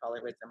dealing with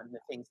colorism and the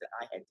things that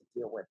I had to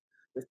deal with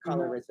Hmm.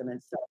 colorism.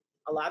 And so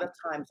a lot of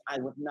times I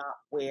would not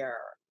wear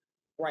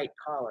bright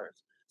colors.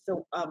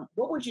 So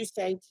what would you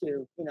say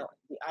to, the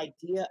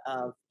idea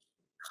of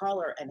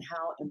color and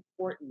how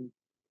important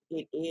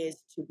it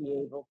is to be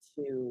able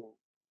to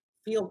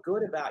feel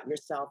good about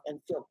yourself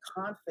and feel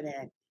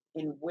confident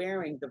in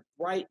wearing the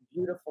bright,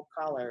 beautiful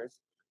colors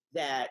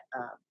that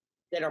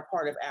are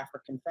part of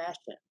African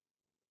fashion?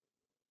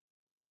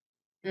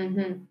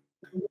 Hmm.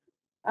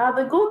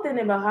 The good thing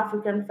about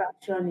African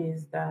fashion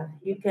is that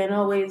you can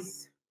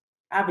always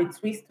have a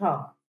twist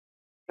up.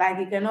 Like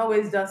you can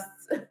always just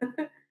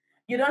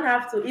you don't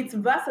have to, it's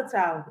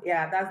versatile.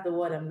 Yeah, that's the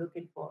word I'm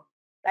looking for.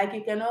 Like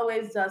you can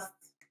always just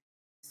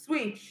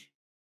switch.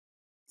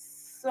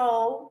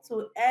 So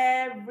to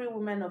every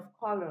woman of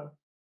color.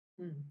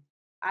 Hmm.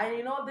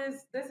 And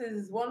this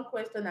is one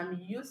question I'm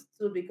used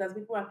to because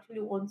people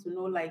actually want to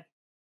know, like,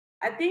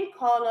 I think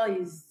color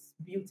is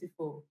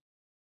beautiful.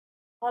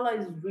 Color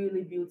is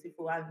really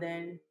beautiful. And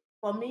then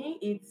for me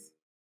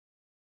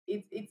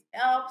it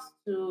helps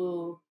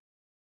to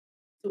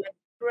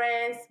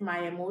express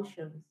my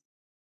emotions.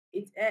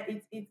 It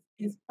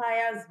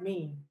inspires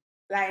me.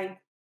 Like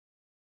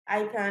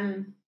I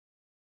can,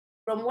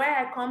 from where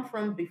I come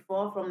from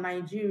before, from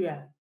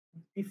Nigeria,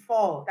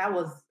 before that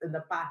was in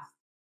the past.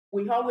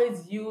 We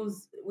always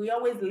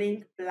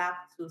link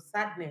black to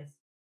sadness,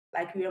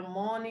 like we are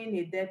mourning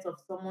a death of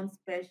someone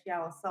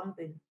special or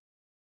something.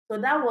 So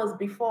that was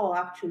before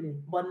actually,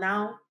 but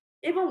now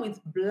even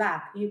with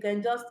black, you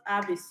can just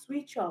have a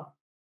switch up,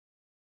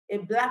 a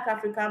black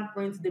African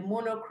print, the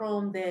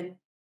monochrome. Then,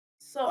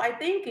 so I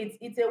think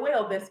it's a way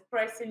of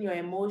expressing your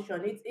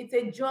emotion. It's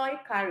a joy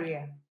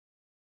carrier.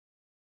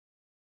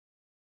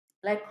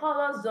 Like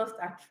colors just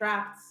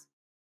attract,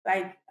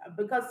 like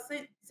because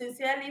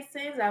sincerely,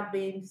 since I've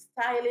been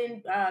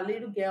styling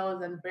little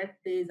girls and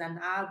birthdays and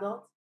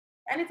adults,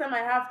 anytime I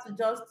have to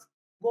just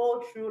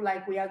go through,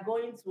 like we are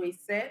going to a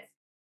set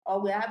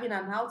or we're having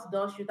an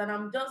outdoor shoot and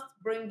I'm just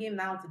bringing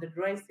out the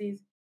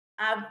dresses,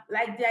 I've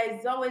like there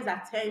is always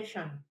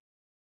attention.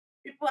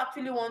 People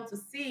actually want to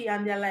see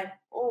and they're like,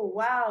 oh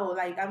wow,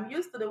 like I'm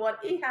used to the word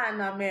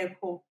ihana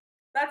meko.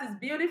 That is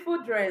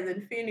beautiful dress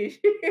and finish.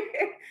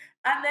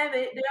 And then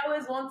they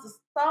always want to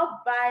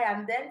stop by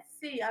and then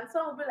see. And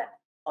some will be like,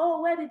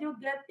 oh, where did you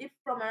get it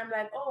from? And I'm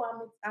like, oh,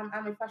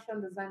 I'm a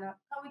fashion designer.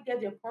 Can we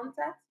get your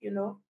contact?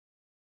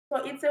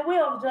 So it's a way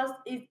of just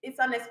it's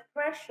an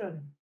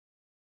expression.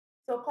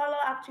 So color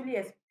actually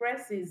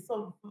expresses.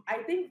 So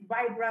I think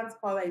vibrant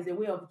color is a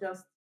way of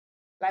just,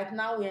 like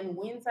now we're in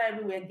winter,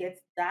 everywhere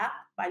gets dark.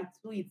 By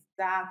two, it's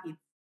dark.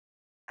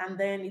 And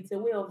then it's a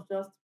way of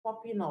just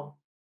popping up,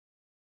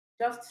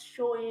 just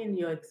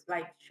showing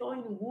like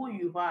showing who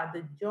you are,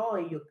 the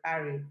joy you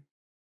carry.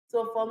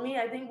 So for me,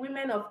 I think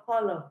women of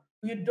color,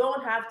 you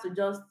don't have to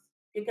just,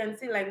 you can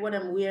see like what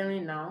I'm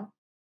wearing now.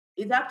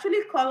 It's actually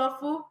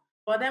colorful,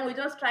 but then we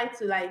just try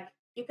to like,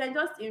 you can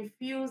just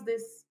infuse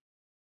this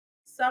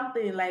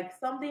something like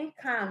something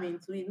calm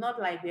into it, not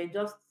like we're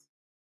just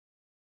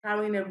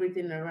carrying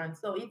everything around.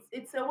 So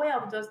it's a way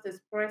of just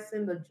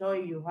expressing the joy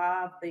you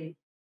have. The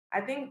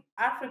I think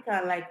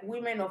Africa, like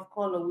women of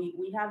color,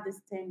 we have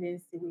this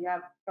tendency. We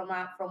have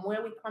from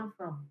where we come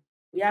from.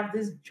 We have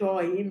this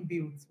joy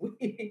inbuilt.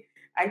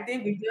 I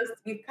think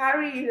we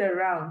carry it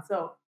around.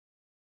 So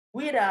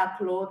with our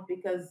clothes,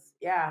 because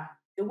yeah,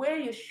 the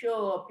way you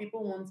show up,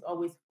 people won't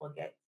always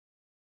forget.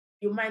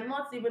 You might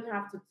not even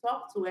have to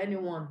talk to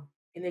anyone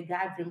in a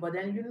gathering, but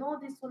then you know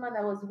this woman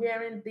that was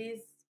wearing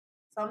this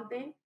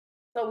something.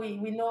 So we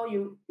know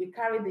you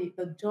carry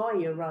the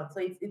joy around. So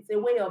it's a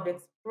way of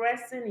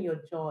expressing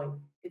your joy.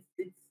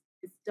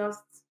 It's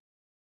just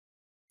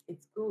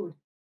it's good.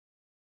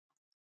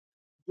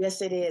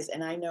 Yes, it is.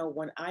 And I know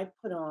when I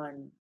put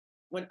on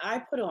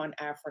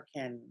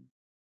African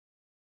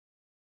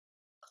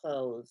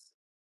clothes,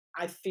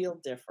 I feel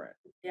different.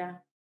 Yeah,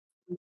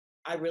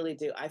 I really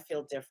do. I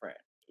feel different.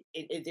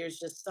 There's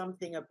just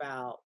something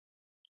about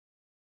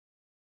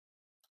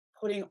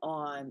putting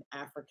on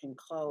African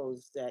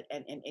clothes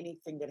and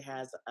anything that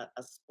has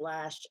a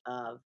splash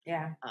of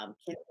yeah, candle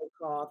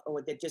cloth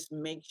or that just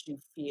makes you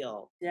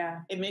feel.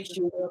 yeah, It makes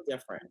you feel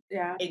different.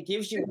 yeah, It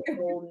gives you a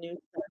whole new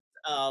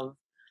sense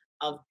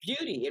of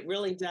beauty. It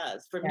really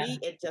does. For yeah. me,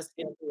 it just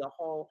gives me a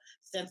whole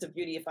sense of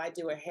beauty. If I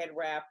do a head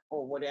wrap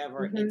or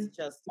whatever, Hmm. it's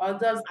just Or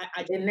just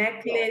I just a feel.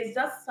 necklace,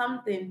 just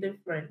something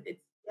different.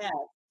 It's Yes,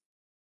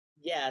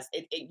 yes.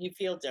 You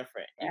feel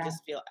different. yeah, You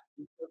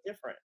feel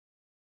different.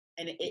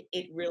 And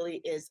it really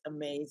is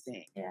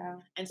amazing. yeah.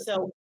 And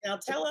so now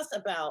tell us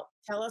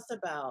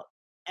about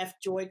F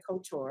Joy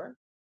Couture.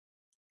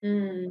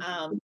 Mm,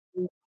 Um,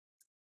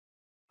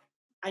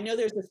 I know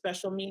there's a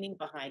special meaning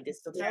behind it,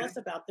 so tell yeah. us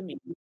about the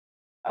meaning.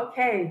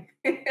 Okay.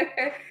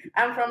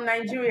 I'm from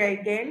Nigeria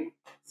again.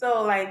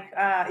 So like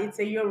it's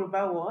a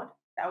Yoruba word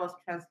that was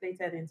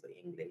translated into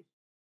English.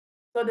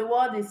 So the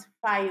word is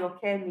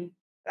Fayokemi,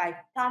 like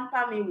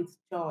pamper me with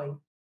joy.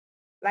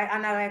 Like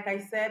I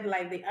said,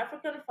 like the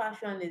African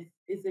fashion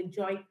is a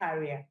joy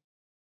carrier.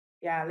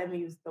 Yeah, let me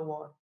use the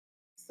word.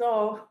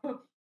 So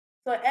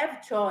so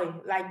F joy,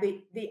 like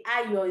the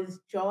ayo is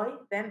joy,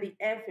 then the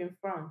F in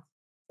front.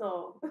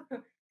 So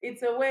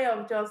it's a way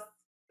of just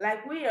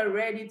like we are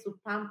ready to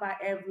pamper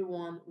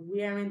everyone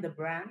wearing the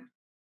brand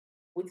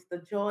with the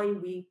joy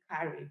we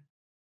carry.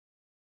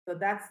 So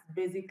that's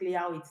basically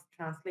how it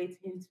translates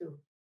into.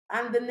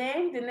 And the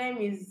name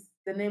is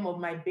the name of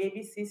my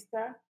baby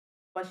sister,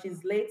 but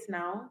she's late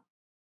now.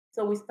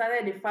 So we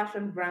started the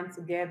fashion brand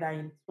together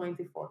in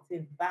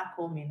 2014 back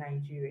home in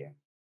Nigeria.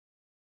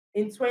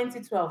 In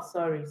 2012,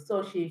 sorry.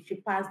 So she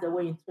passed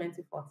away in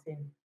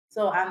 2014.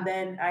 So and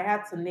then I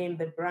had to name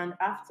the brand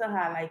after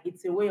her. Like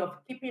it's a way of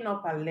keeping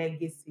up her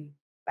legacy.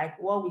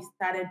 Like what we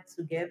started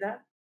together,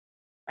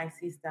 my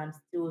sister, I'm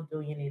still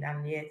doing it.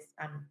 And yes,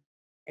 I'm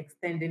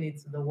extending it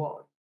to the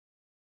world.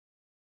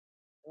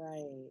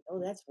 Right. Oh,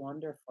 that's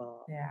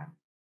wonderful. Yeah.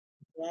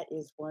 That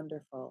is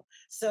wonderful.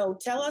 So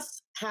tell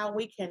us how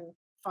we can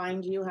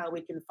find you, how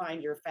we can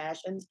find your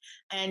fashions.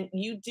 And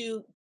you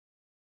do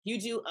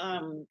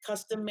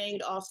custom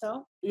made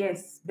also?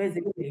 Yes,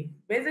 basically.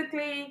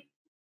 Basically,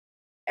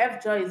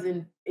 F Joy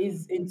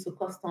is into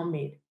custom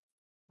made.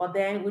 But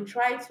then we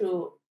try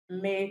to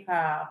make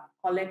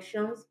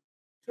collections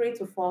 3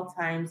 to 4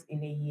 times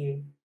in a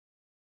year.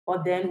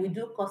 But then we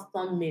do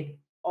custom made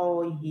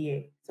all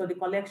year. So the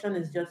collection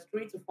is just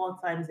 3 to 4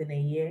 times in a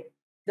year,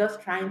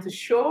 just trying to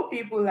show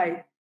people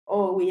like,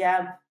 oh, we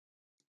have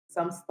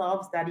some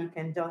stuffs that you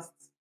can just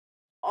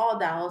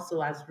order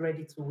also as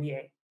ready to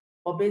wear.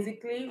 But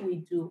basically,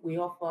 we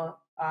offer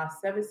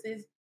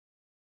services,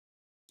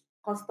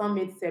 custom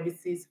made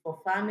services for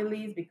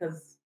families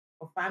because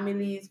for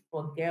families,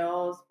 for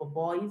girls, for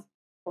boys,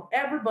 for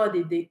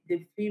everybody,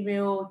 the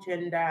female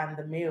gender and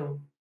the male.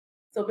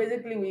 So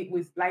basically, we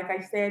like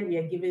I said, we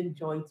are giving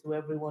joy to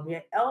everyone. We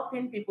are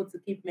helping people to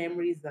keep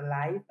memories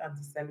alive and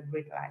to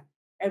celebrate life.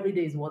 Every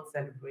day is worth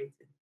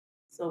celebrating.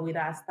 So with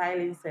our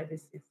styling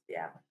services,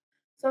 yeah.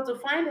 So to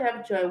find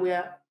Help Joy, we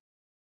are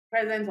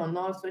present on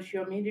all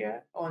social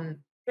media, on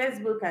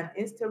Facebook and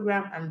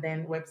Instagram, and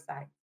then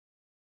website.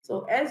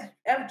 So F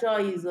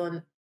Joy is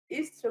on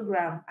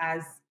Instagram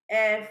as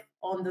F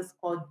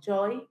underscore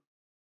joy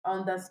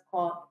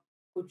underscore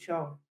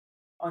couture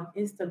on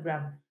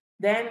Instagram.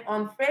 Then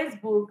on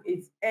Facebook,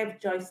 it's F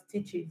Joy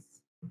Stitches.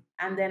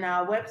 And then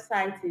our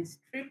website is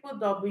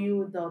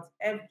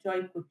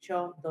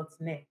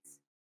www.fjoycouture.net.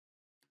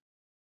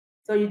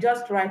 So you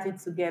just write it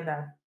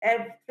together,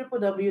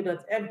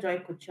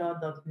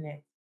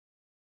 www.fjoycouture.net.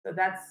 So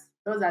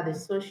those are the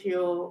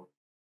social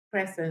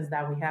presence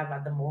that we have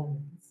at the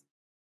moment.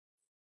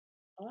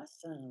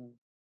 Awesome.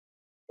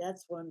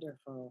 That's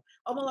wonderful.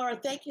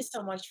 Omalara, thank you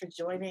so much for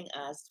joining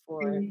us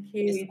for Thank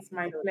you. this It's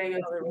my episode pleasure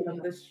of to be Colorism on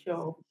this show.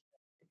 Conversations.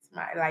 It's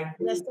my like Yes,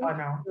 great thank you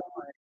honor. so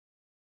much.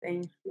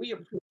 Thank you. We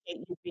appreciate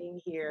you being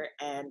here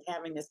and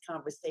having this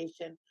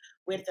conversation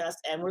with us.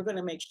 And we're going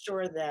to make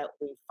sure that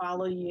we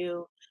follow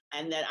you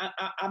and that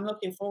I'm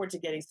looking forward to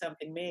getting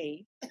something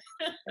made.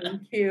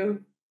 Thank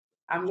you.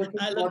 I'm looking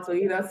I look forward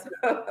to it also.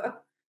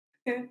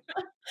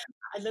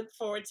 I look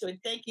forward to it.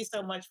 Thank you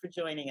so much for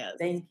joining us.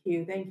 Thank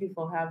you. Thank you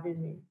for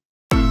having me.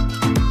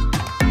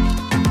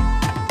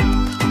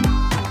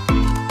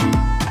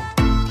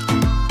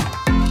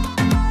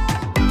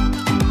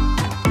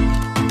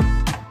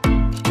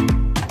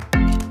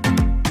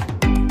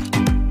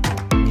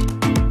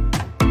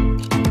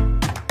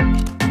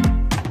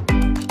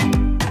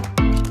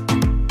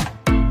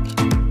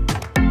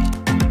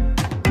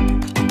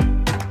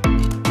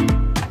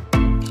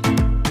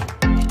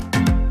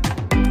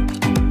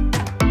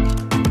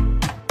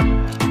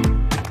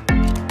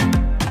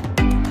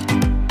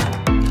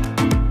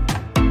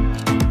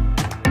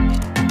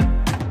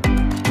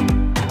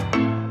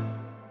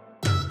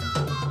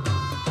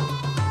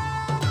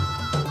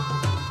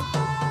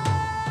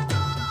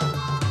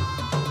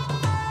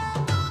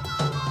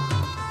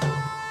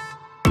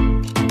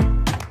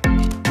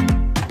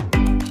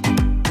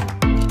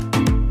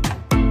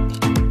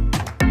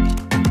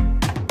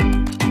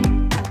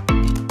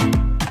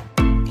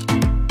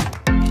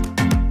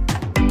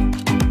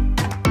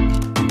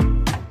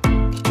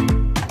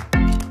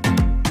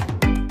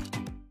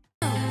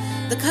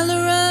 the color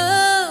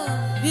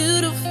of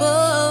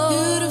beautiful,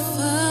 beautiful,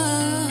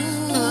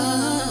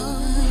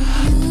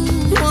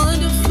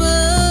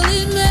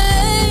 wonderfully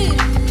made,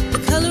 the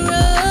color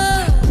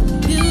of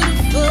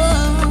beautiful,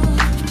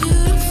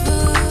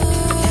 beautiful.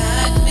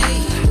 God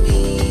made me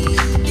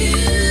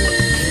beautiful.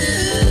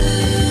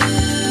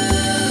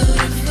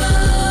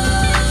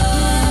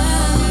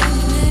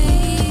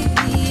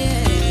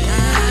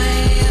 I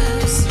am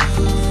so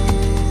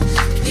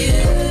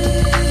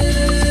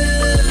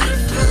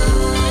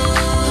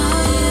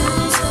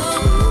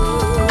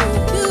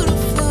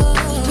beautiful.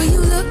 When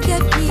you look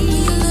at me,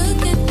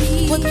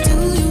 what do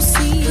you see?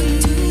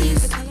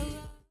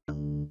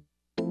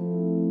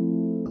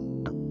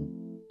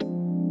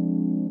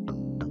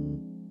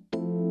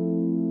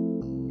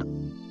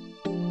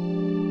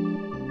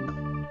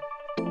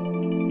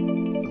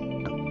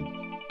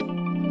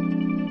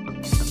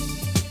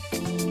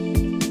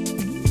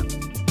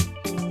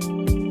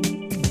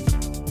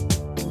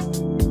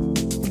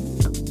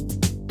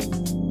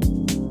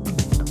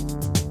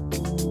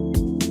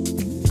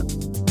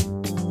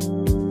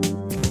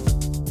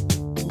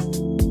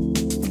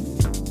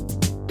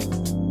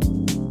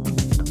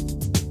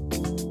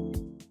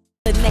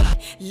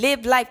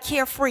 Live life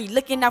carefree,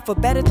 looking out for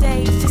better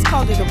days. Just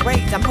call it a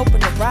raise, I'm hoping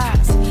to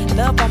rise.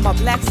 Love on my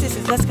black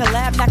sisters, let's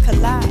collab, not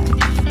collide.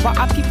 While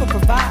our people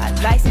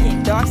provide, light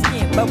skin, dark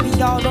skin, but we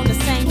all on the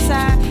same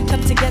side.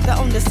 Come together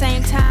on the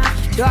same time,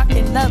 dark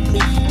and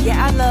lovely.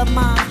 Yeah, I love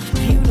mine,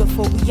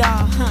 beautiful we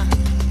are, huh?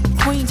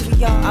 Queens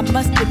we are, I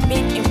must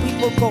admit, and we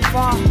will go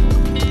far.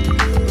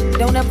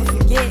 Don't ever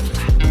forget,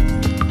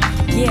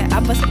 yeah, I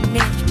must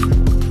admit,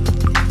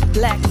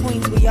 black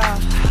queens we are.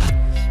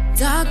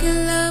 Dark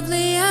and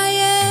lovely I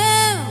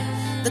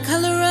am, the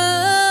color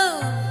of